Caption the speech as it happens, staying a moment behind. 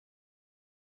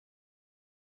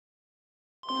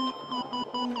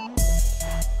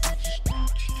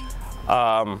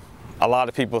A lot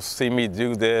of people see me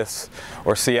do this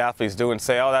or see athletes do and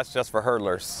say, oh, that's just for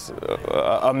hurdlers.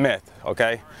 A myth,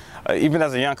 okay? Even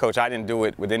as a young coach, I didn't do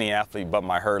it with any athlete but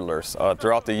my hurdlers.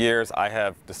 Throughout the years,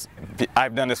 I've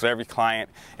done this with every client.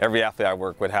 Every athlete I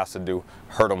work with has to do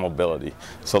hurdle mobility.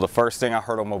 So the first thing on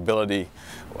hurdle mobility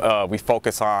we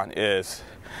focus on is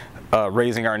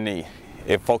raising our knee.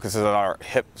 It focuses on our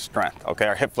hip strength, okay,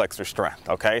 our hip flexor strength,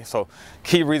 okay? So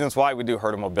key reasons why we do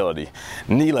hurdle mobility: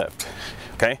 knee lift,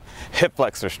 okay, hip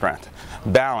flexor strength,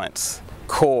 balance,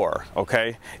 core,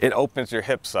 okay? It opens your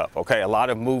hips up, okay? A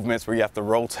lot of movements where you have to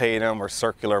rotate them or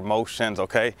circular motions,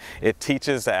 okay? It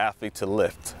teaches the athlete to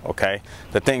lift, okay?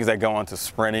 The things that go into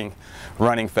sprinting,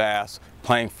 running fast,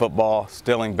 playing football,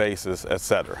 stealing bases,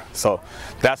 etc. So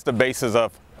that's the basis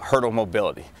of hurdle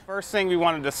mobility. First thing we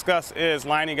want to discuss is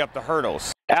lining up the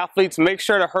hurdles. Athletes, make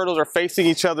sure the hurdles are facing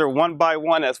each other one by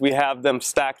one as we have them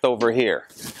stacked over here.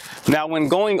 Now when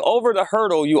going over the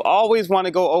hurdle, you always want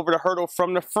to go over the hurdle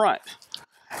from the front,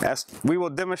 as we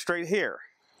will demonstrate here.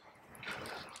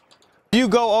 If you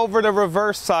go over the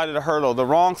reverse side of the hurdle, the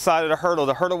wrong side of the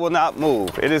hurdle will not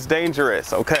move. It is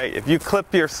dangerous, okay? If you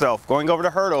clip yourself going over the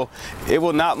hurdle, it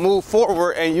will not move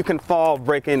forward and you can fall,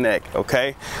 break a neck,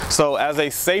 okay? So as a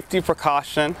safety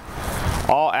precaution,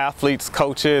 all athletes,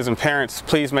 coaches, and parents,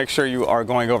 please make sure you are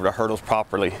going over the hurdles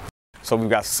properly. So we've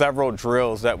got several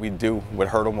drills that we do with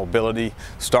hurdle mobility,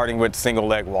 starting with single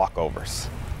leg walkovers.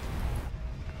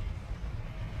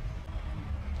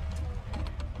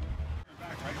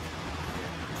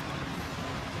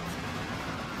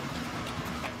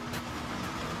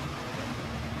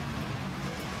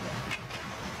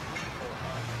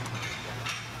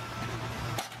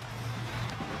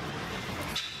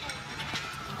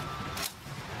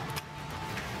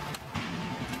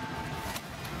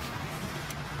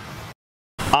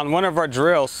 On one of our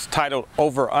drills titled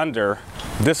Over Under,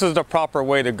 this is the proper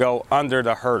way to go under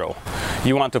the hurdle.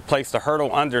 You want to place the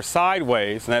hurdle under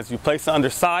sideways, and as you place it under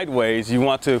sideways, you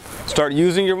want to start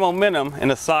using your momentum in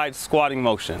a side squatting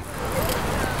motion.